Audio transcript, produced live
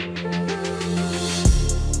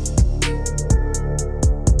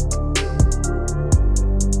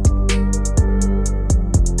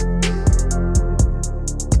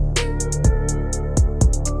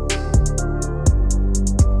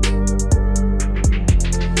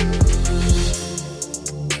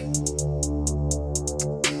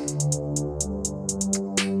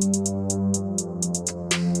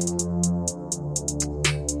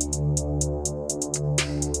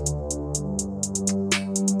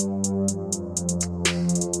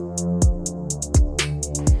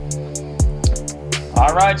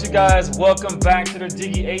All right, you guys, welcome back to the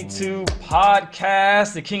Diggy A2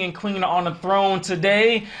 podcast. The king and queen are on the throne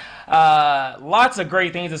today. Lots of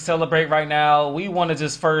great things to celebrate right now. We want to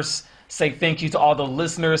just first say thank you to all the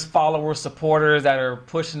listeners, followers, supporters that are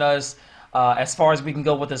pushing us as far as we can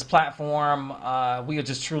go with this platform. We are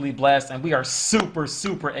just truly blessed, and we are super,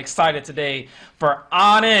 super excited today for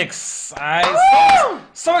Onyx. All right,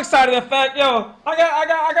 so excited. In fact,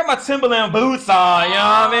 I got my Timberland boots on. You know what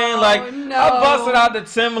I mean? Like, no. I busted out the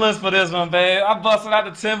Timberlands for this one, babe. I busted out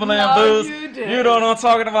the Timberland boots. You know what I'm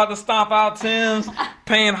talking about? The Stomp Out Tims,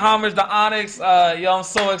 paying homage to Onyx. I'm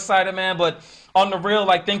so excited, man. But on the real,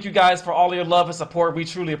 thank you guys for all of your love and support. We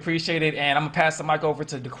truly appreciate it. And I'm going to pass the mic over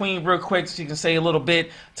to the queen real quick so she can say a little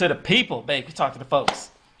bit to the people. Babe, you talk to the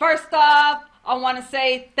folks. First off, I want to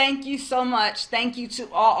say thank you so much. Thank you to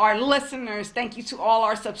all our listeners. Thank you to all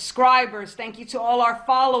our subscribers. Thank you to all our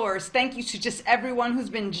followers. Thank you to just everyone who's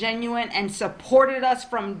been genuine and supported us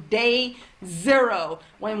from day zero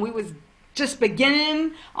when we was just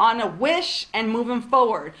beginning on a wish and moving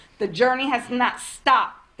forward. The journey has not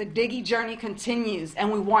stopped. The Diggy journey continues,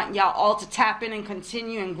 and we want y'all all to tap in and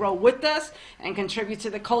continue and grow with us and contribute to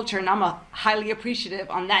the culture, and I'm highly appreciative.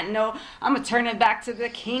 On that note, I'm going to turn it back to the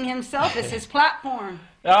king himself. It's his platform.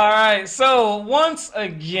 All right, so once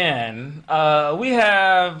again, we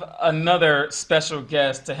have another special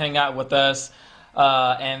guest to hang out with us,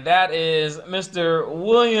 and that is Mr.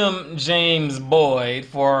 William James Boyd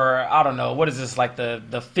for, I don't know, what is this, like the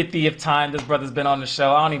 50th time this brother's been on the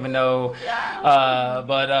show? I don't even know.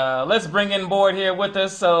 But let's bring in Boyd here with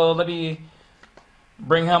us. So let me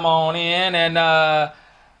bring him on in. And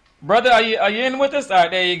brother, are you in with us? All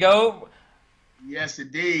right, there you go. Yes,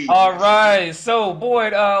 indeed. All right. So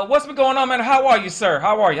Boyd, what's been going on, man? How are you, sir?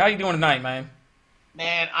 How are you? How you doing tonight, man?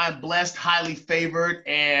 Man, I'm blessed, highly favored,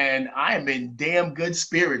 and I am in damn good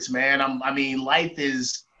spirits, man. Life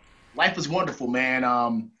is wonderful, man.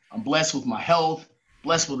 I'm blessed with my health,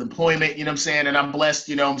 blessed with employment, you know what I'm saying? And I'm blessed,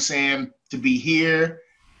 you know what I'm saying, to be here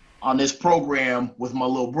on this program with my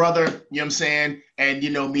little brother, you know what I'm saying? And,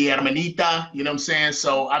 mi hermanita, you know what I'm saying?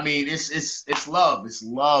 So, it's love. It's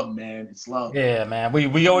love, man. It's love. Yeah, man.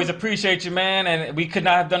 We always appreciate you, man. And we could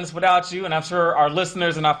not have done this without you. And I'm sure our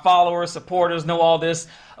listeners and our followers, supporters know all this,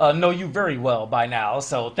 know you very well by now.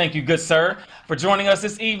 So thank you, good sir, for joining us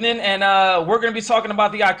this evening. And we're going to be talking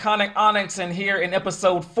about the iconic Onyx in here in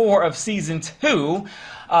episode 4 of season 2.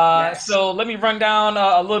 Yes. So let me run down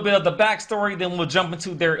a little bit of the backstory, then we'll jump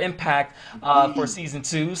into their impact for season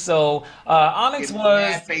 2. So Onyx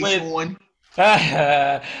was with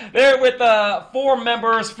they're with 4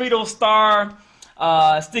 members: Frito Star,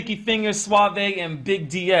 Sticky Fingers, Suave, and Big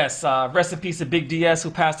DS. Rest in peace to Big DS, who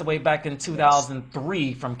passed away back in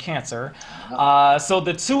 2003 from cancer. So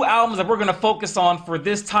the 2 albums that we're going to focus on for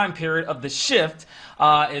this time period of the shift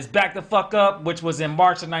is Back the Fuck Up, which was in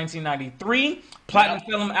March of 1993. Platinum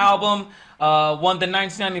Film album, won the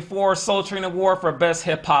 1994 Soul Train Award for Best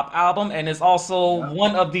Hip Hop Album, and is also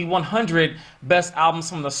one of the 100 best albums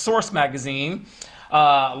from the Source magazine.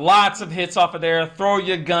 Lots of hits off of there: Throw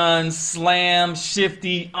Your Guns, Slam,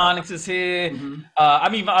 Shifty, Onyx is here. I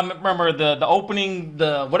remember the opening,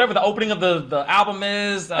 whatever the opening of the album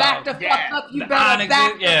is. Back the fuck up, you better Onyx,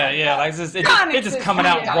 back yeah. Like it's just coming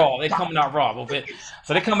out raw. They're coming out raw a little bit.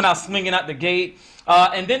 So they're coming out swinging out the gate.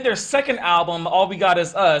 And then their second album, All We Got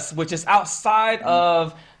Is Us, which is outside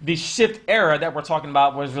of the shift era that we're talking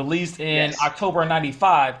about, was released in October of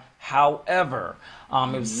 95. However,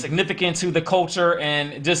 it was significant to the culture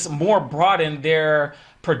and just more broadened their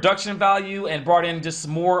production value and brought in just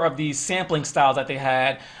more of these sampling styles that they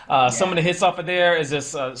had. Some of the hits off of there is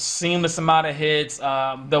just a seamless amount of hits.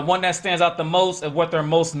 The one that stands out the most and what they're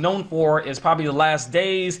most known for is probably The Last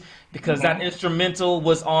Days, because that instrumental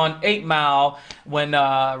was on 8 Mile when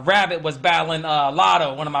Rabbit was battling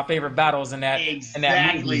Lotto, one of my favorite battles in that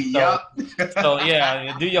movie. So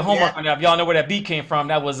yeah, do your homework on that. If y'all know where that beat came from,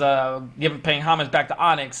 that was paying homage back to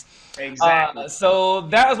Onyx. Exactly. So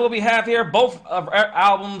that is what we have here. Both of our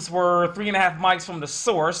albums were 3.5 mics from the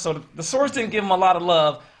Source. So the Source didn't give them a lot of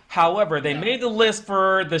love. However, they made the list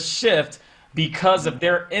for the shift because of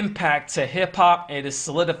their impact to hip hop. It is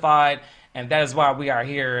solidified. And that is why we are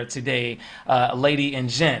here today, lady and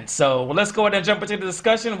gent. So let's go ahead and jump into the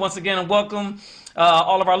discussion. Once again, welcome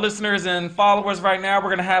all of our listeners and followers right now. We're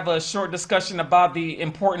going to have a short discussion about the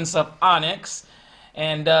importance of Onyx.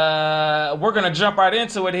 And we're going to jump right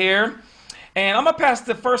into it here. And I'm going to pass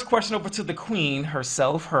the first question over to the queen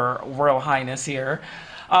herself, her Royal Highness here.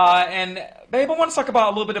 And babe, I want to talk about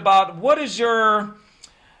a little bit about what is your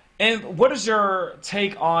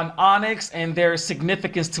take on Onyx and their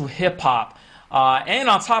significance to hip hop? And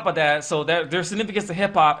on top of that, so there's significance to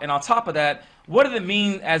hip hop. And on top of that, what did it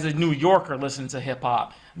mean as a New Yorker listening to hip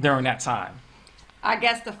hop during that time? I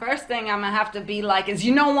guess the first thing I'm gonna have to be like is,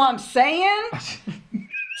 you know what I'm saying?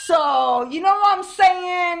 So, you know what I'm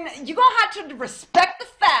saying? You're gonna have to respect the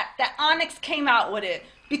fact that Onyx came out with it.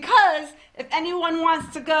 Because if anyone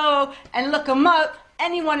wants to go and look them up,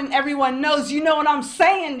 anyone and everyone knows, you know what I'm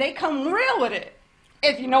saying? They come real with it.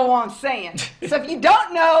 If you know what I'm saying. So if you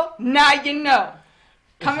don't know, now you know.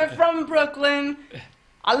 Coming from Brooklyn,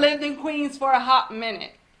 I lived in Queens for a hot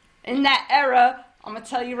minute. In that era, I'm gonna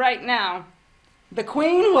tell you right now, the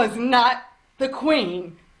queen was not the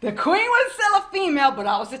queen. The queen was still a female, but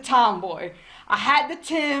I was a tomboy. I had the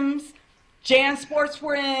Timbs, Jan Sports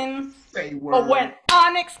were in. But when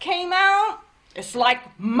Onyx came out, it's like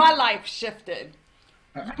my life shifted.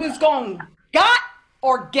 You was going got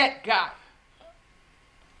or get got.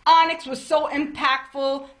 Onyx was so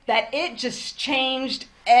impactful that it just changed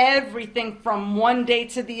everything from one day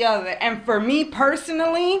to the other. And for me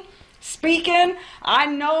personally speaking, I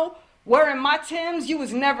know wearing my Timbs, you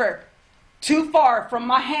was never too far from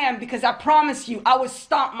my hand, because I promise you, I would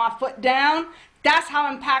stomp my foot down. That's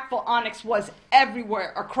how impactful Onyx was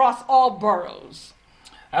everywhere, across all boroughs.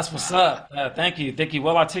 That's what's up. Thank you.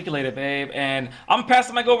 Well articulated, babe. And I'm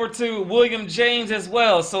passing the mic over to William James as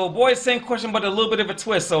well. So, boys, same question, but a little bit of a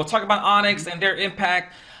twist. So, talk about Onyx and their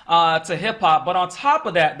impact to hip hop. But on top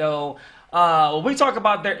of that, though, when we talk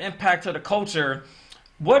about their impact to the culture,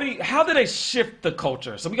 how did they shift the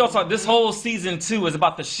culture? So we also, this whole season 2 is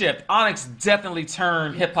about the shift. Onyx definitely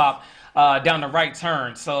turned hip hop down the right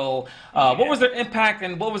turn. So what was their impact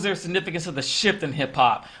and what was their significance of the shift in hip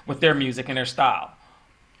hop with their music and their style?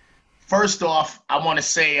 First off, I want to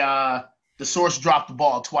say the Source dropped the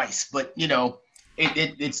ball twice, but you know,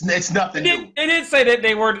 it's nothing new. It did say that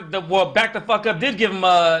they were Back the Fuck Up did give them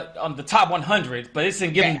on the top 100, but it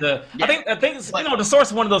didn't give them the. Yeah. I think you know, the Source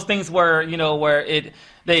is one of those things where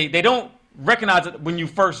they don't recognize it when you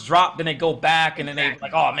first drop, then they go back and then they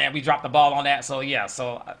like, oh man, we dropped the ball on that. So yeah,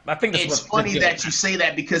 so I think it's funny that you say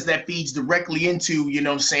that, because that feeds directly into, you know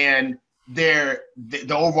what I'm saying, the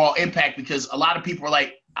overall impact, because a lot of people are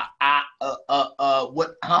like,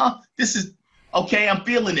 what, huh? This is okay, I'm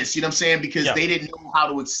feeling this, you know what I'm saying, because they didn't know how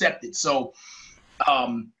to accept it. So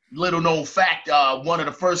little known fact, one of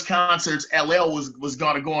the first concerts, LL was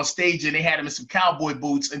gonna go on stage and they had him in some cowboy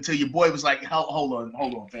boots, until your boy was like, hold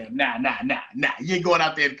on, fam. Nah. You ain't going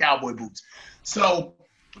out there in cowboy boots. So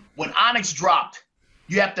when Onyx dropped,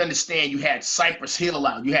 you have to understand, you had Cypress Hill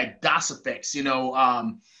out, you had DOS Effects, you know,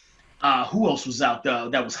 who else was out there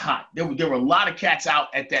that was hot? There were a lot of cats out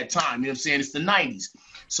at that time, you know what I'm saying? It's the 90s.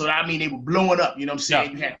 So I mean, they were blowing up, you know what I'm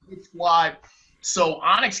saying? You had Hit Squad. So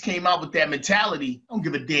Onyx came out with that mentality, don't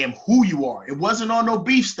give a damn who you are. It wasn't on no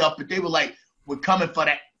beef stuff, but they were like, we're coming for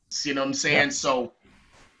that. You know what I'm saying? So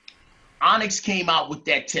Onyx came out with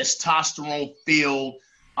that testosterone-filled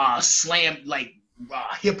slam, like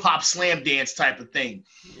hip-hop slam dance type of thing.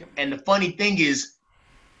 And the funny thing is,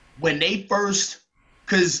 when they first,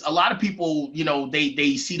 because a lot of people, you know,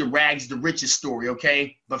 they see the rags, the riches story,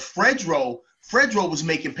 okay? But Fredro was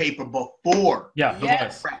making paper before. Yeah,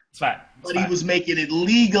 yes. That's fact. But he was making it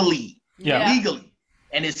legally. Yeah. Legally.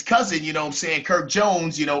 And his cousin, you know what I'm saying, Kirk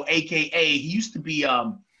Jones, you know, AKA, he used to be,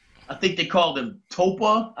 I think they called him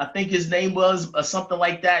Topa, I think his name was, or something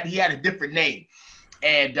like that. He had a different name.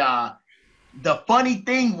 And the funny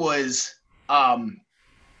thing was,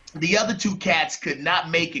 the other two cats could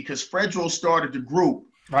not make it because Fredro started the group.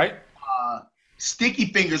 Right.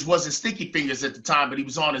 Sticky Fingers wasn't Sticky Fingers at the time, but he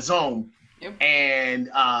was on his own. Yep. And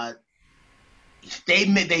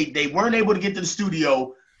they weren't able to get to the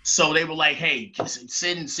studio, so they were like, hey,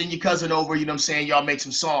 send your cousin over, you know what I'm saying, y'all make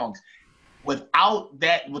some songs. Without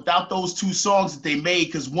those two songs that they made,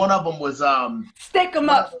 because one of them was Stick 'em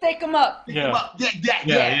Up. Stick 'em Up, and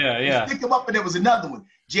there was another one.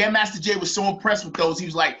 Jam Master Jay was so impressed with those, he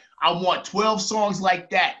was like, I want 12 songs like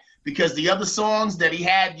that, because the other songs that he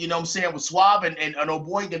had, you know what I'm saying, with Suave and Oh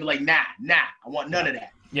Boy, they were like, nah, I want none of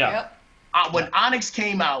that. Yeah. Yep. When Onyx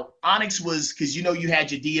came out, Onyx was, because you know you had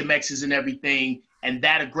your DMXs and everything and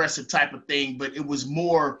that aggressive type of thing, but it was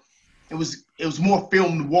more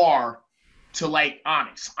film noir to like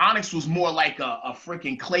Onyx. Onyx was more like a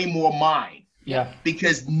freaking Claymore Mine. Yeah.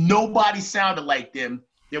 Because nobody sounded like them.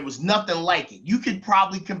 There was nothing like it. You could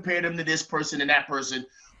probably compare them to this person and that person,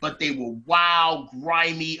 but they were wild,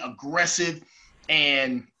 grimy, aggressive,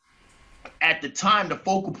 and at the time the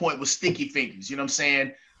focal point was Sticky Fingers, you know what I'm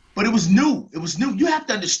saying? But it was new. It was new. You have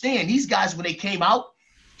to understand, these guys, when they came out,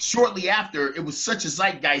 shortly after, it was such a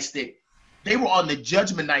zeitgeist that They were on the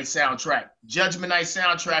Judgment Night soundtrack. Judgment Night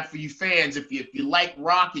soundtrack for you fans. If you like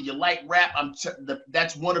rock and you like rap,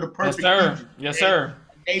 that's one of the perfect. Yes, sir. Yes, sir.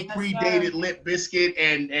 They predated Limp Bizkit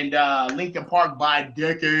and Linkin Park by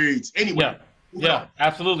decades. Anyway. Yeah,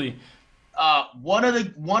 absolutely. One of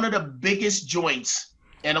the biggest joints,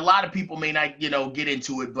 and a lot of people may not, get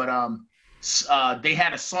into it, but they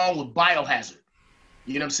had a song with Biohazard.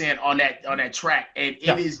 You know what I'm saying, on that track, and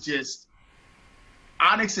it is just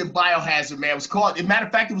Onyx and Biohazard, man. It was called. As a matter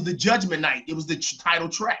of fact, it was the Judgment Night. It was the title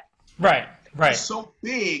track. Right. It was so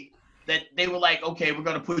big that they were like, okay, we're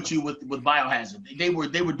gonna put you with Biohazard. They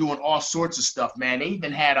were doing all sorts of stuff, man. They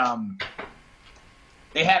even had I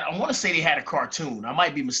want to say they had a cartoon. I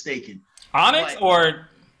might be mistaken. Onyx or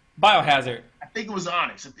Biohazard? I think it was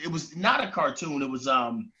Onyx. It was not a cartoon. It was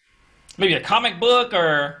maybe a comic book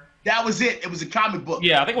or. That was it. It was a comic book.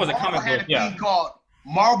 Yeah, I think it was a comic book. Had a thing called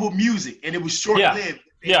Marvel Music, and it was short-lived.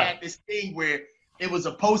 They had this thing where it was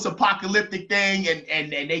a post-apocalyptic thing,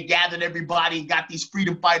 and they gathered everybody and got these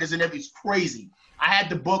freedom fighters, and it was crazy. I had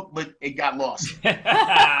the book, but it got lost. Onyx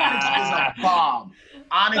was a bomb.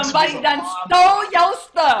 Somebody done stole your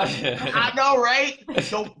stuff. I know, right?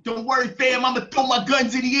 Don't worry, fam. I'm gonna throw my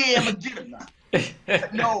guns in the air. I'm gonna get them now.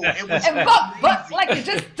 No, it was. And but like you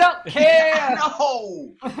just don't care.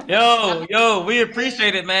 No. Yo, we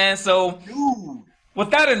appreciate it, man. So, with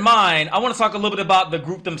that in mind, I want to talk a little bit about the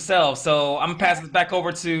group themselves. So, I'm gonna pass this back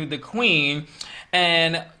over to the Queen,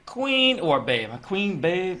 and Queen or Babe,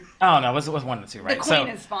 Babe. I don't know. What's one of the two, right? The Queen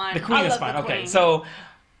is fine. The Queen is fine. Okay, so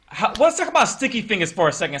let's talk about Sticky Fingers for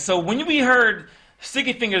a second. So, when we heard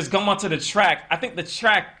Sticky Fingers go onto the track, I think the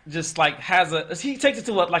track just like he takes it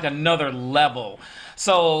to like another level.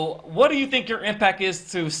 So what do you think your impact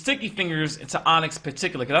is to Sticky Fingers and to Onyx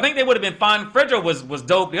particularly? Because I think they would have been fine. Fredro was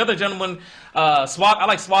dope. The other gentleman, Suave, I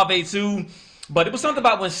like Suave too. But it was something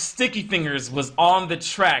about when Sticky Fingers was on the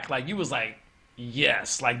track, like you was like,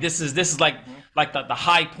 yes, like this is like the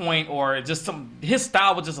high point, or just his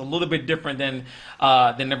style was just a little bit different than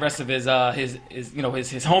the rest of his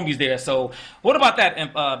homies there. So what about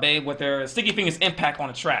that, Babe, with their Sticky Fingers impact on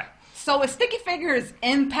the track? So with Sticky Fingers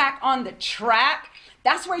impact on the track,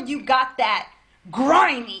 that's where you got that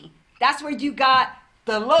grimy. That's where you got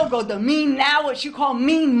the logo, the mean now, what you call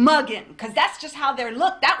mean mugging, because that's just how they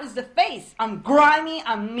look. That was the face. I'm grimy,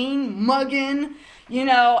 I'm mean mugging,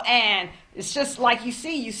 and it's just like you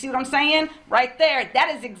see what I'm saying? Right there.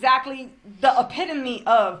 That is exactly the epitome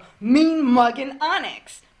of mean mugging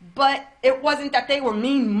Onyx. But it wasn't that they were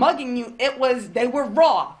mean mugging you. It was they were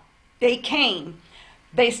raw. They came.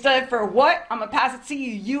 They stood for what? I'm going to pass it to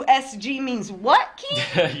you. USG means what,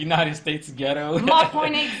 Keith? United States Ghetto. My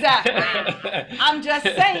point exactly. I'm just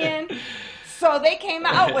saying. So they came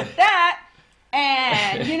out with that.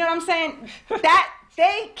 And you know what I'm saying?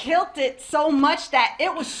 They killed it so much that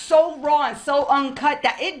it was so raw and so uncut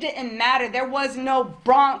that it didn't matter. There was no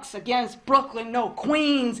Bronx against Brooklyn, no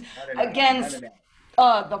Queens against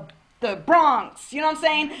the Bronx. You know what I'm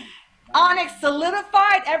saying? Onyx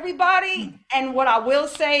solidified everybody. And what I will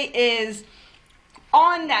say is,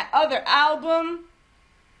 on that other album,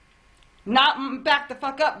 not Back the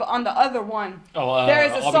Fuck Up, but on the other one, there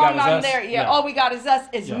is a song on there. Yeah, All We Got Is Us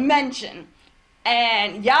is mentioned.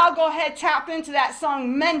 And y'all go ahead, tap into that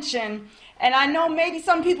song Mention. And I know maybe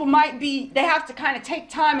some people they have to kind of take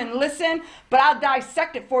time and listen, but I'll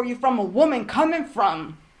dissect it for you from a woman coming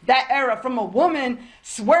from that era, from a woman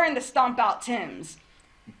swearing to stomp out Timbs.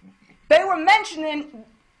 They were mentioning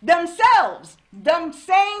themselves, them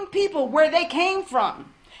same people, where they came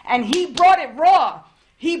from. And he brought it raw.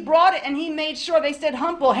 He brought it and he made sure they said,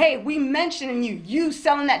 humble, hey, we mentioning you. You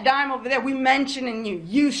selling that dime over there, we mentioning you.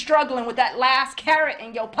 You struggling with that last carrot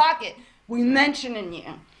in your pocket, we mentioning you.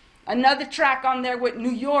 Another track on there with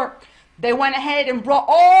New York, they went ahead and brought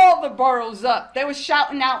all the boroughs up. They were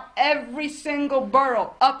shouting out every single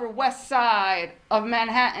borough, Upper West Side of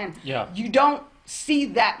Manhattan. Yeah. You don't see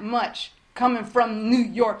that much coming from New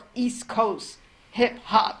York, East Coast hip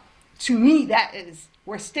hop. To me, that is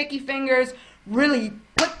where Sticky Fingers really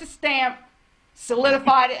put the stamp,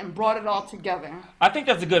 solidified it, and brought it all together. I think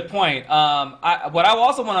that's a good point. What I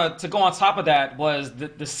also wanted to go on top of that was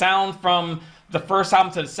the sound from the first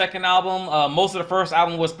album to the second album. Most of the first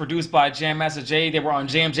album was produced by Jam Master Jay. They were on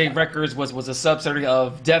JMJ Records, was a subsidiary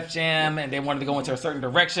of Def Jam, and they wanted to go into a certain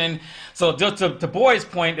direction. So just to Boy's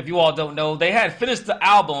point, if you all don't know, they had finished the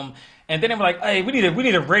album, and then they were like, hey, we need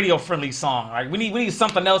a radio-friendly song. Right? We need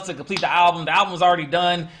something else to complete the album. The album was already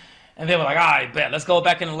done. And they were like, all right, bet, let's go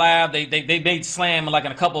back in the lab. They made Slam in like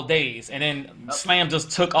in a couple of days. And then Slam just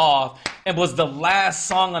took off and was the last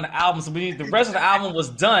song on the album. So the rest of the album was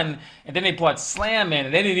done. And then they brought Slam in.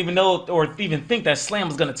 And they didn't even know or even think that Slam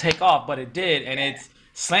was going to take off, but it did. And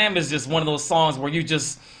Slam is just one of those songs where you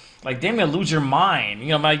just, like, damn near lose your mind. You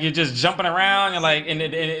know, like you're just jumping around. And like, and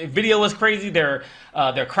the video was crazy. They're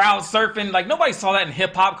crowd surfing. Like nobody saw that in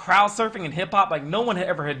hip hop. Crowd surfing in hip hop. Like no one had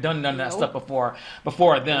ever done none of that stuff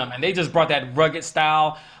before them. And they just brought that rugged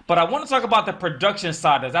style. But I want to talk about the production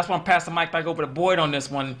side of this. That's why I'm passing the mic back over to Boyd on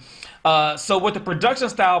this one. So with the production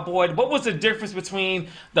style, Boyd, what was the difference between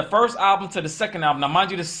the first album to the second album? Now,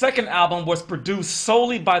 mind you, the second album was produced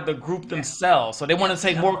solely by the group themselves. So they wanted to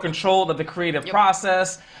take more control of the creative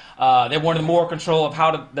process. They wanted more control of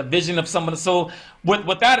how the vision of some of the. So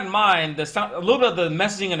with that in mind, the sound, a little bit of the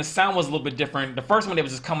messaging and the sound was a little bit different. The first one, they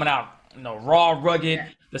was just coming out, raw, rugged. Yeah.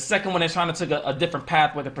 The second one, they're trying to take a different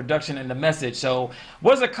path with the production and the message. So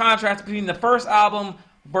what's the contrast between the first album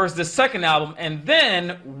versus the second album? And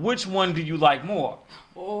then which one do you like more?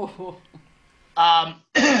 Oh.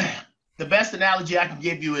 The best analogy I can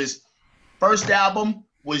give you is first album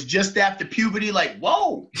was just after puberty. Like,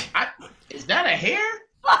 whoa, is that a hair?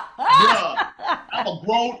 Bruh, I'm a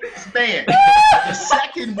grown man.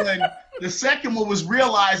 The second one was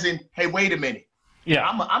realizing, hey, wait a minute. Yeah,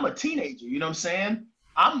 I'm a teenager. You know what I'm saying?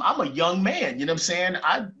 I'm a young man. You know what I'm saying?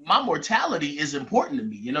 My mortality is important to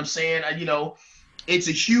me. You know what I'm saying? It's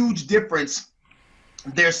a huge difference.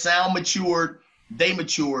 Their sound matured. They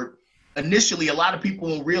matured. Initially, a lot of people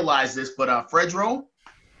won't realize this, but Fredro,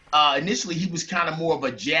 initially he was kind of more of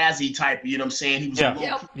a jazzy type. You know what I'm saying? He was a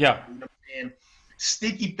little, yeah. You know what I'm saying?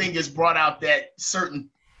 Sticky Fingers brought out that certain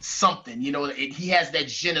something, he has that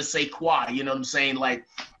je ne sais quoi, you know what I'm saying? Like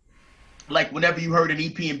whenever you heard an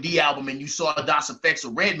EPMD album and you saw Das Effects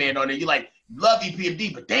or Redman on there, you're like, love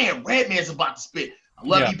EPMD, but damn, Redman's about to spit. I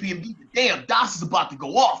love EPMD, but damn, Das is about to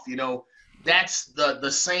go off, That's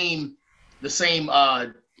the same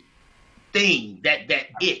thing that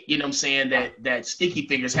you know what I'm saying, that Sticky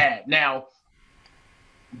Fingers had. Now,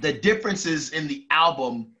 the differences in the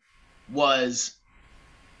album was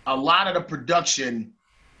a lot of the production,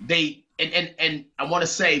 and I want to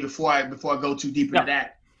say before I go too deep into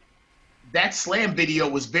that Slam video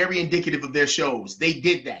was very indicative of their shows. They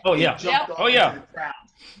did that. Oh yeah. They jumped off into the crowd,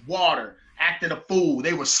 water, acting a fool.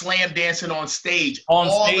 They were slam dancing on stage.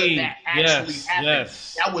 All of that actually happened.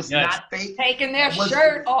 Yes. That was not fake. Taking their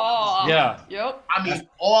shirt off. Yeah. Yep. I mean,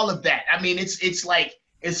 all of that. I mean,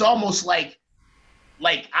 it's almost like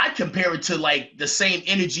I compare it to like the same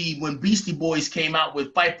energy when Beastie Boys came out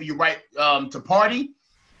with Fight for Your Right to Party,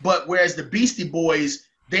 but whereas the Beastie Boys,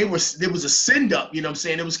 there was a send up, you know what I'm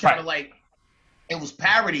saying? It was kind of like, it was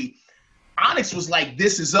parody. Onyx was like,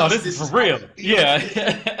 this is us. Oh, this is for real. Yeah.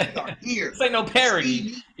 We are here. This ain't no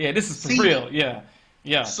parody. Yeah, this is for real. Yeah.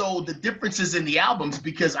 Yeah. So the differences in the albums,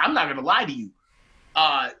 because I'm not going to lie to you,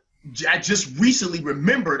 I just recently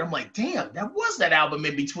remembered, I'm like, damn, that was that album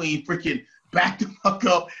in between freaking Back the Fuck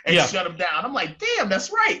Up and Shut Them Down. I'm like, damn,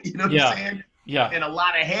 that's right. You know what I'm saying? Yeah. And a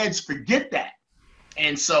lot of heads forget that.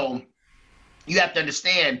 And so you have to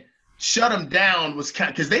understand, Shut Them Down was kind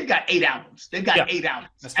of, because they've got 8 albums. They've got 8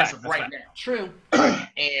 albums as of right now. True.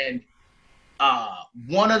 And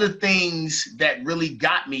one of the things that really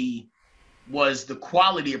got me was the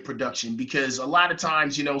quality of production, because a lot of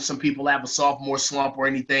times, some people have a sophomore slump or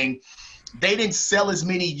anything. They didn't sell as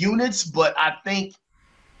many units, but I think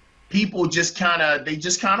people just kind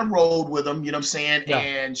of rolled with them, you know what I'm saying? Yeah.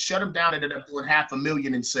 And Shut Them Down ended up doing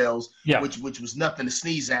 500,000 in sales, which was nothing to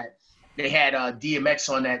sneeze at. They had DMX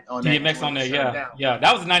on that. DMX on there, yeah.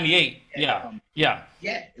 That was 98. And, yeah,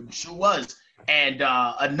 it sure was. And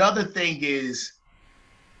another thing is,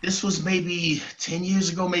 this was maybe 10 years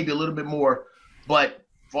ago, maybe a little bit more. But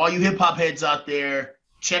for all you hip hop heads out there,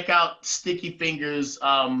 check out Sticky Fingers.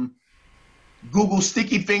 Google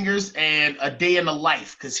Sticky Fingers and A Day in the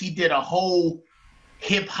Life, because he did a whole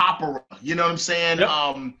hip hopera. You know what I'm saying?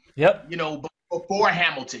 Yep. Before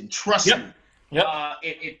Hamilton. Trust me. Yep.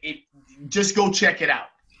 It just go check it out.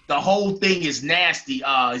 The whole thing is nasty.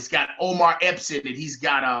 He's got Omar Epps in it. He's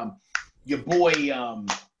got your boy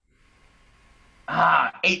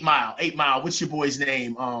 8 Mile. What's your boy's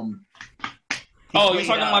name? You're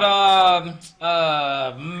talking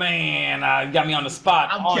about man, you got me on the spot.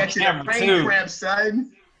 I'm catching a brain cramp,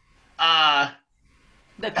 son. The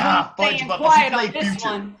staying quiet on this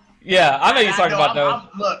one. Yeah, I know you're talking about those.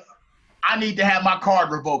 Look, I need to have my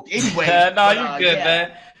card revoked anyway. No, you're good,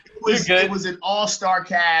 man. It was an all-star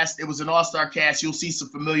cast. You'll see some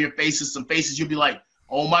familiar faces, some faces you'll be like,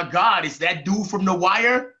 oh my God, is that dude from The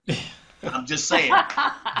Wire? I'm just saying.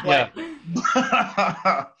 But,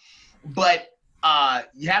 but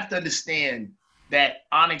you have to understand that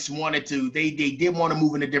Onyx wanted to, they did want to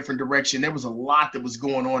move in a different direction. There was a lot that was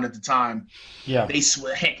going on at the time. Yeah.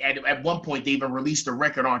 Heck, at one point, they even released a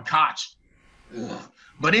record on Koch. Ugh.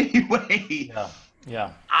 But anyway,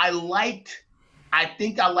 yeah. I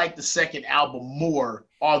think I liked the second album more,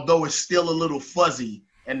 although it's still a little fuzzy.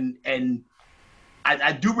 And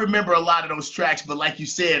I do remember a lot of those tracks, but like you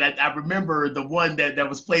said, I remember the one that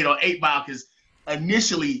was played on 8 Mile, because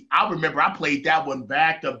initially I remember I played that one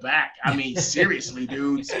back to back. I mean, seriously,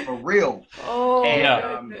 dudes, for real. Oh,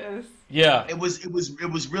 and, goodness. Yeah. It was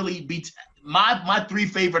really my 3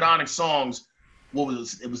 favorite Onyx songs.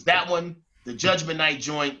 It was that one, the Judgment Night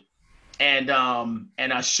joint, and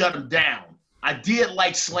I Shut 'Em Down. I did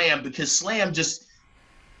like Slam, because Slam just,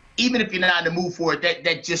 even if you're not in the mood for it,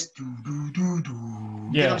 that just do.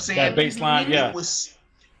 Yeah, you know what I'm saying? that bass line, yeah.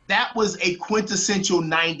 That was a quintessential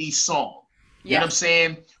 90s song. You know what I'm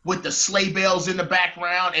saying? With the sleigh bells in the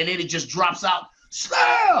background, and then it just drops out,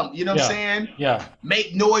 Slam! You know what I'm saying? Yeah.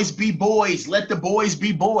 Make noise, be boys. Let the boys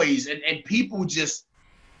be boys. And people just,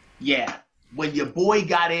 when your boy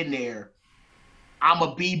got in there, I'm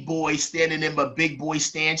a B-boy standing in my big boy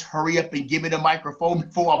stance. Hurry up and give me the microphone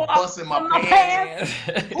before I'm busting my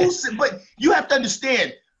pants. But you have to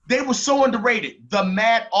understand, they were so underrated. The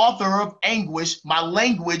mad author of Anguish, My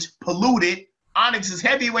Language Polluted, Onyx's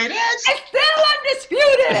Heavyweight Edge. It's still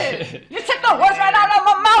undisputed. You took the words right out of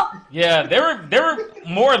my mouth. Yeah, they were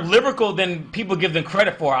more lyrical than people give them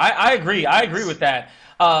credit for. I agree. I agree with that.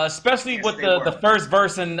 Especially with the first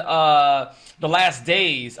verse in The Last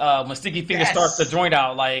Days, when Sticky Fingers starts the joint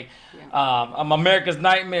out, like, I'm America's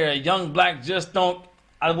Nightmare, young black just don't,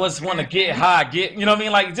 I just want to get high, you know what I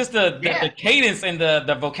mean? Like, just the cadence and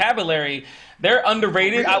the vocabulary, they're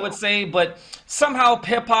underrated, I would say, but somehow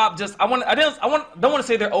hip hop just, don't want to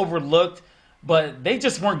say they're overlooked, but they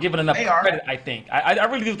just weren't given enough credit, I think. I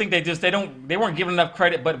really do think they weren't given enough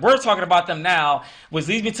credit, but we're talking about them now, which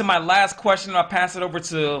leads me to my last question. I'll pass it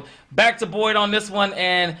over back to Boyd on this one.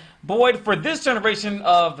 And Boyd, for this generation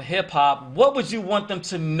of hip hop, what would you want them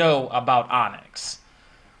to know about Onyx?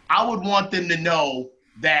 I would want them to know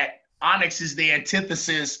that Onyx is the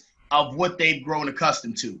antithesis of what they've grown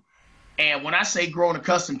accustomed to. And when I say grown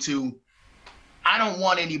accustomed to, I don't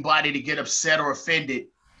want anybody to get upset or offended.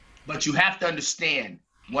 But you have to understand,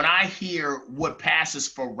 when I hear what passes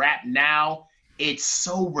for rap now, it's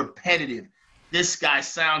so repetitive. This guy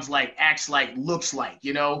sounds like, acts like, looks like,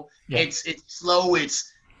 you know? Yeah. It's slow,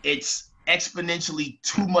 it's exponentially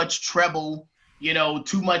too much treble, you know,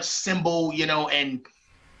 too much cymbal, you know, and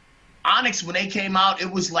Onyx, when they came out, it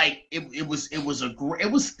was like, it was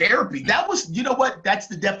therapy. That was, you know what? That's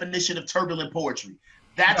the definition of turbulent poetry.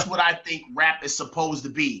 That's what I think rap is supposed to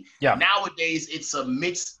be. Yeah. Nowadays, it's a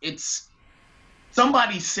mix.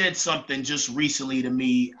 Somebody said something just recently to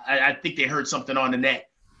me. I think they heard something on the net.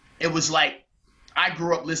 It was like, I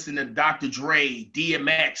grew up listening to Dr. Dre,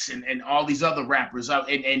 DMX, and all these other rappers, and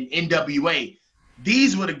NWA.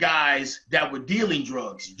 These were the guys that were dealing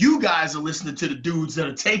drugs. You guys are listening to the dudes that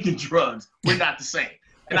are taking drugs. We're not the same.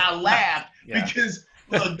 And I laughed because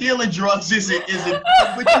dealing drugs isn't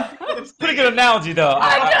pretty good analogy though.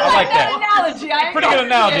 I like that analogy. Pretty good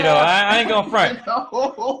analogy though. I ain't going front.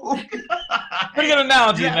 Pretty good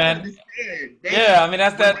analogy, man. Yeah, I mean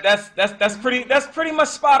that's pretty much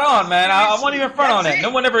spot on, man. I won't even front on that.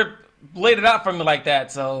 No one ever laid it out for me like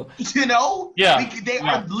that. So you know, they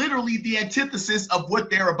are literally the antithesis of what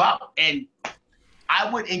they're about. And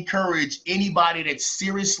I would encourage anybody that's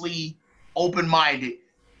seriously open-minded,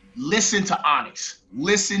 listen to Onyx.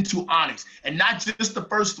 Listen to Onyx. And not just the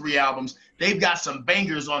first 3 albums. They've got some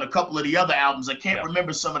bangers on a couple of the other albums. I can't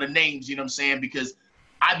remember some of the names, you know what I'm saying? Because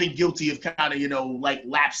I've been guilty of kind of, you know, like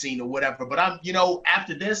lapsing or whatever. But I'm, you know,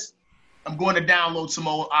 after this, I'm going to download some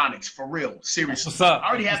old Onyx for real. Seriously. What's up? I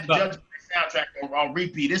already have the Judgment soundtrack on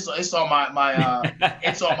repeat. It's on my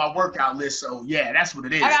it's on my workout list. So yeah, that's what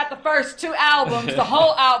it is. I got the first 2 albums, the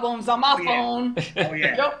whole albums on my phone. Oh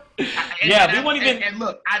yeah. Yep. We won't even. And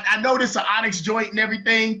look, I know this is an Onyx joint and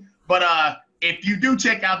everything, but if you do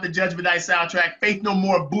check out the Judgment Night soundtrack, Faith No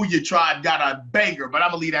More Booyah Tribe got a banger, but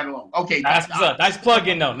I'm gonna leave that alone. Okay. Nice plug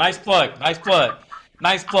in though. Nice plug.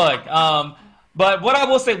 But what I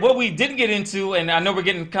will say, what we didn't get into, and I know we're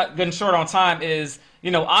getting short on time, is, you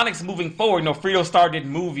know, Onyx moving forward. You know, Frito Star did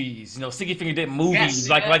movies. You know, Sticky Finger did movies,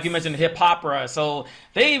 like you mentioned, hip opera. So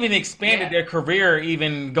they even expanded their career,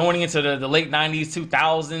 even going into the late '90s,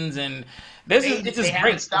 2000s, and It's just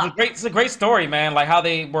great. It's a great story, man. Like how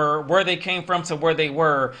they were, where they came from to where they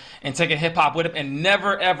were, and taking hip hop with them, and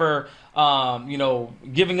never ever,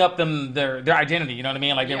 giving up their identity. You know what I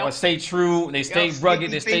mean? Like they stayed true, they stayed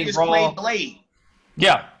rugged, they stayed raw. Played Blade.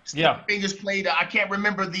 Yeah. Sticky Fingers played. I can't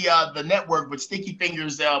remember the network, but Sticky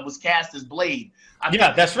Fingers was cast as Blade.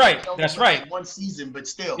 That's right. That's right. One season, but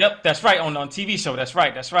still. Yep, that's right. On TV show. That's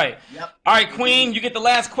right. That's right. Yep. All right, Queen, you get the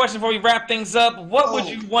last question before we wrap things up. What would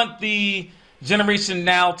you want the generation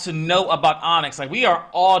now to know about Onyx? Like, we are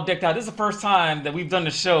all decked out. This is the first time that we've done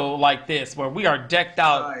a show like this where we are decked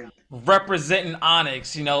out, representing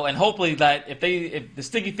Onyx. And hopefully that if the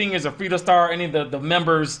Sticky Fingers or Frito Star, any of the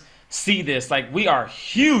members see this, like, we are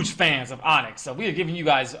huge fans of Onyx, so we are giving you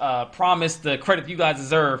guys promise the credit you guys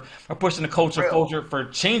deserve for pushing the culture, for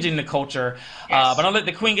changing the culture. But I'll let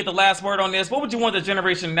the Queen get the last word on this. What would you want the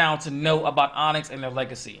generation now to know about Onyx and their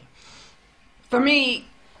legacy? For me,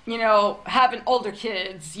 having older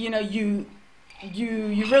kids, you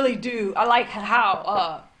really do. I like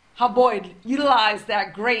how Boyd utilized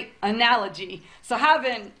that great analogy. So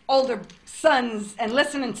having older sons and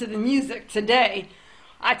listening to the music today,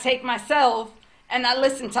 I take myself and I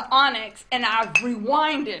listen to Onyx and I've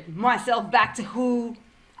rewinded myself back to who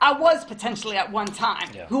I was potentially at one time.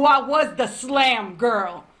 Who I was, the slam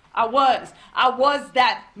girl. I was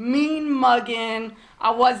that mean mugging.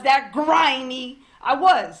 I was that grimy. I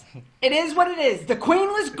was. It is what it is. The Queen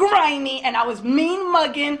was grimy and I was mean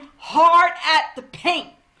mugging, hard at the paint.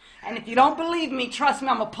 And if you don't believe me, trust me,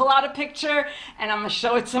 I'm going to pull out a picture and I'm going to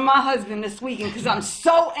show it to my husband this weekend because I'm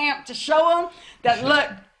so amped to show him that, look,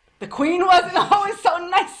 the Queen wasn't always so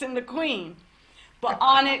nice in the Queen. But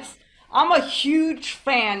Onyx, I'm a huge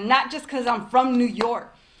fan, not just because I'm from New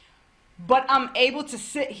York, but I'm able to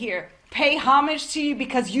sit here, pay homage to you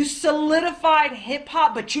because you solidified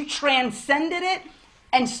hip-hop, but you transcended it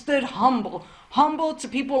and stood humble. Humble to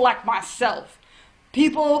people like myself,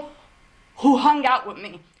 people who hung out with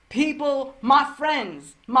me. People, my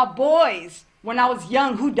friends, my boys, when I was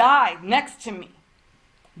young, who died next to me.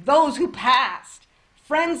 Those who passed,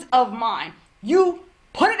 friends of mine. You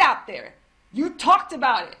put it out there. You talked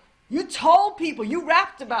about it. You told people. You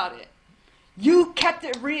rapped about it. You kept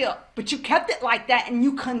it real, but you kept it like that and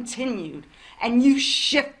you continued and you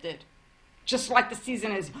shifted, just like the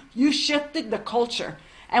season is. You shifted the culture.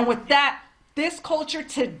 And with that, this culture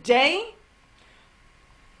today,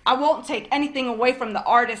 I won't take anything away from the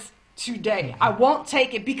artists today. I won't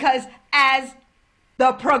take it because as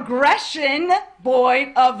the progression,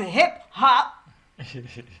 boy, of hip hop,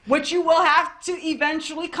 which you will have to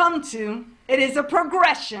eventually come to, it is a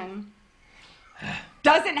progression.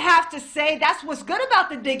 Doesn't have to say that's what's good about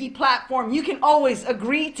the Diggy platform. You can always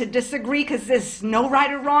agree to disagree because there's no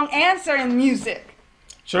right or wrong answer in music.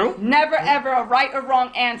 True. Never ever a right or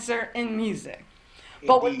wrong answer in music.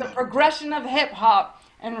 But with the progression of hip hop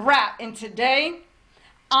and rap in today,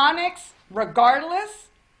 Onyx, regardless,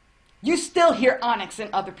 you still hear Onyx in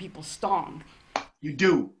other people's songs. You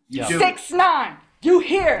do. You do. 6ix9ine, you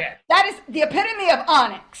hear. Yeah. That is the epitome of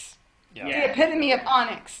Onyx. Yeah. The epitome of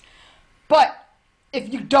Onyx. But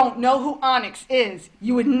if you don't know who Onyx is,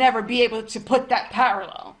 you would never be able to put that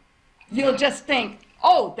parallel. You'll just think,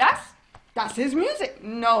 oh, that's his music.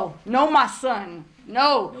 No, my son.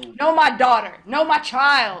 No, my daughter. No, my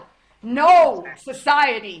child. No,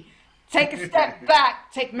 society. Take a step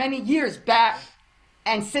back, take many years back,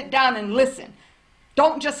 and sit down and listen.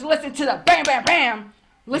 Don't just listen to the bam, bam, bam.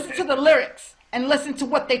 Listen to the lyrics and listen to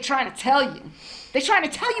what they're trying to tell you. They're trying to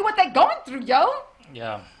tell you what they're going through, yo.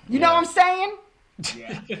 Yeah. You know what I'm saying?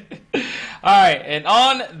 Yeah. All right, and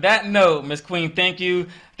on that note, Miss Queen, thank you.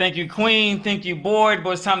 Thank you, Queen. Thank you, Boyd.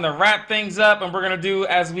 But it's time to wrap things up, and we're going to do,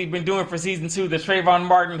 as we've been doing for Season 2, the Trayvon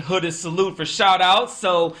Martin Hooded Salute for shout-outs.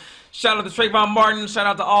 So, shout out to Trayvon Martin. Shout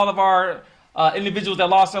out to all of our individuals that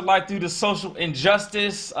lost their life due to social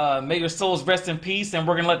injustice. May your souls rest in peace. And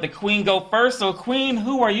we're going to let the Queen go first. So, Queen,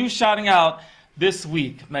 who are you shouting out this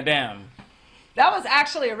week, madame? That was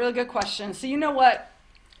actually a really good question. So, you know what?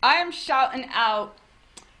 I am shouting out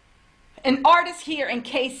an artist here in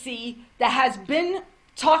KC that has been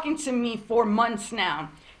talking to me for months now.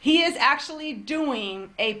 He is actually doing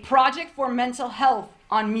a project for mental health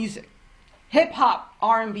on music. Hip-hop,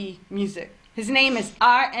 R&B music. His name is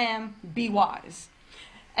I Am Be Wise.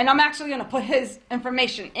 And I'm actually going to put his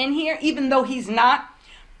information in here, even though he's not,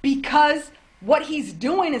 because what he's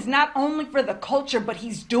doing is not only for the culture, but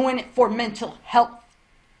he's doing it for mental health,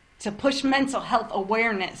 to push mental health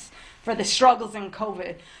awareness for the struggles in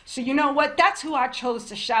COVID. So you know what? That's who I chose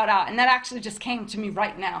to shout out, and that actually just came to me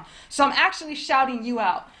right now. So I'm actually shouting you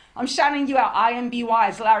out. I'm shouting you out, I Am Be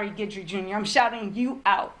Wise, Larry Guidry Jr. I'm shouting you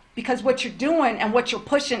out. because what you're doing and what you're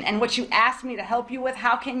pushing and what you asked me to help you with,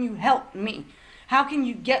 how can you help me? How can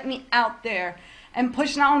you get me out there and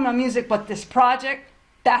push not only my music, but this project?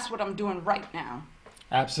 That's what I'm doing right now.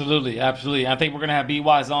 Absolutely, absolutely. I think we're going to have B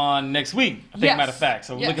Wise on next week, I think, Yes. matter of fact.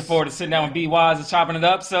 So we're Yes. looking forward to sitting down with B Wise and chopping it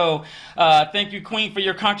up. So thank you, Queen, for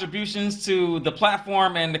your contributions to the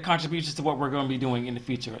platform and the contributions to what we're going to be doing in the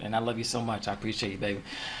future. And I love you so much. I appreciate you, baby.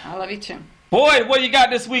 I love you too. Boy, what you got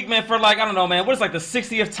this week, man, for like, I don't know, man, what is like the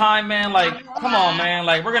 60th time, man? Like, come on, man.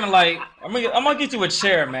 Like, we're going to like, I'm gonna get you a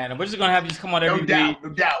chair, man. We're just going to have you come on every week. No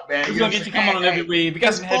doubt, man. We're going to get you come on every week. We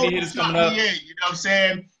got some heavy hitters coming up. You know what I'm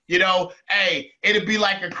saying? You know, hey, it'd be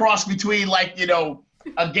like a cross between like, you know,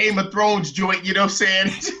 a Game of Thrones joint, you know what I'm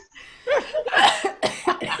saying?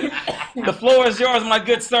 The floor is yours, my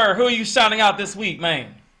good sir. Who are you shouting out this week,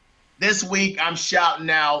 man? This week I'm shouting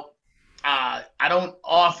out, I don't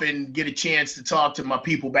often get a chance to talk to my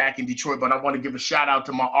people back in Detroit, but I want to give a shout out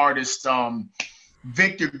to my artist,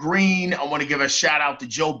 Victor Green. I want to give a shout out to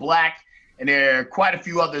Joe Black, and there are quite a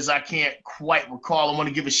few others I can't quite recall. I want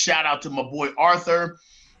to give a shout out to my boy Arthur.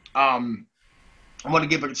 I want to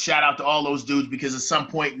give a shout out to all those dudes because at some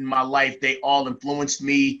point in my life, they all influenced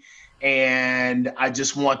me, and I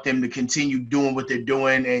just want them to continue doing what they're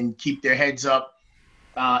doing and keep their heads up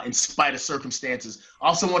in spite of circumstances. I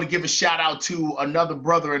also want to give a shout out to another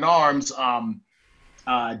brother in arms,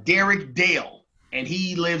 Derek Dale, and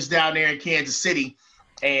he lives down there in Kansas City.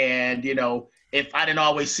 And, you know, if I didn't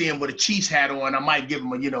always see him with a Chiefs hat on, I might give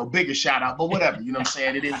him a, you know, bigger shout out, but whatever, you know what I'm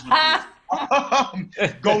saying? It is what it is.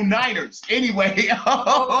 Go Niners. Anyway.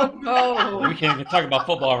 No. We can't even talk about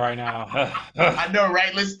football right now. I know,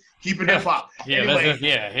 right? Let's keep it hip hop. Yeah, anyway,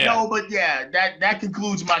 yeah. No, but yeah, that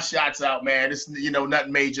concludes my shouts out, man. It's, you know,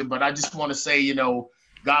 nothing major, but I just want to say, you know,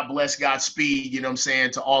 God bless, Godspeed, you know what I'm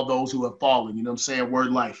saying, to all those who have fallen, you know what I'm saying?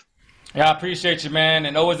 Word life. Yeah, I appreciate you, man,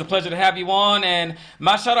 and always a pleasure to have you on. And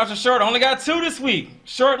my shout out to short, I only got 2 this week.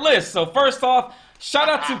 Short list. So first off, shout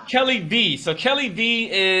out to Kelly V. So Kelly V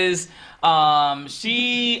is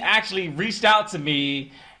she actually reached out to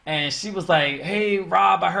me and she was like, hey,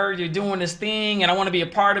 Rob, I heard you're doing this thing and I want to be a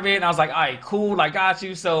part of it. And I was like, all right, cool, I got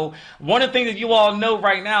you. So one of the things that you all know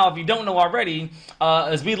right now, if you don't know already,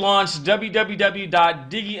 is we launched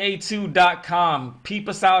www.diggia2.com. Peep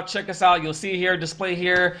us out, check us out. You'll see here, display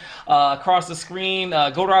here across the screen.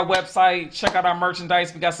 Go to our website, check out our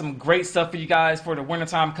merchandise. We got some great stuff for you guys for the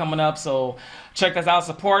wintertime coming up. So check us out,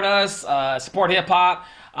 support us, support hip hop.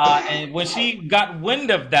 And when she got wind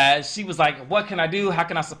of that, she was like, what can I do? How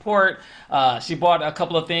can I support? She bought a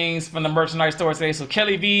couple of things from the merchandise store today. So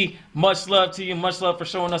Kelly V, much love to you. Much love for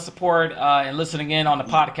showing us support and listening in on the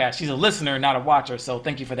podcast. She's a listener, not a watcher. So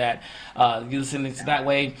thank you for that. You listening to that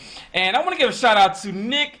way. And I want to give a shout out to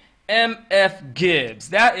Nick MF Gibbs.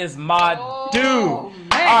 That is my dude. Man.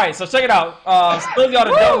 All right, so check it out. For those of y'all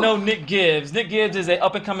that don't know Nick Gibbs is an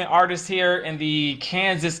up-and-coming artist here in the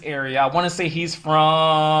Kansas area. I want to say he's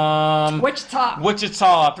from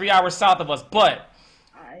Wichita, 3 hours south of us. But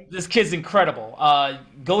this kid's incredible.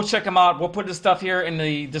 Go check him out. We'll put this stuff here in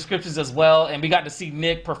the descriptions as well. And we got to see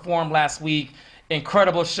Nick perform last week.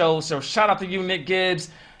 Incredible show. So shout out to you, Nick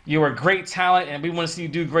Gibbs. You're a great talent, and we want to see you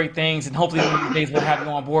do great things. And hopefully one of these days we'll have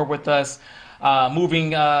you on board with us, moving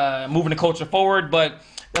the culture forward. But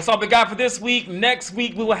that's all we got for this week. Next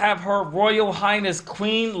week we will have Her Royal Highness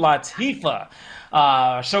Queen Latifah,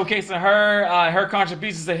 showcasing her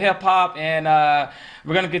contributions to hip hop, and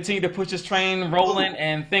we're gonna continue to push this train rolling.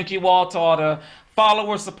 And thank you all to all the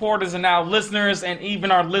followers, supporters, and now listeners, and even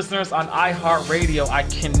our listeners on iHeartRadio. I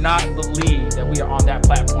cannot believe that we are on that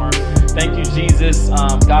platform. Thank you, Jesus.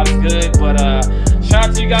 God is good. But shout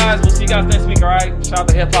out to you guys. We'll see you guys next week, all right? Shout out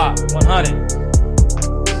to Hip Hop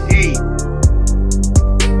 100. Hey.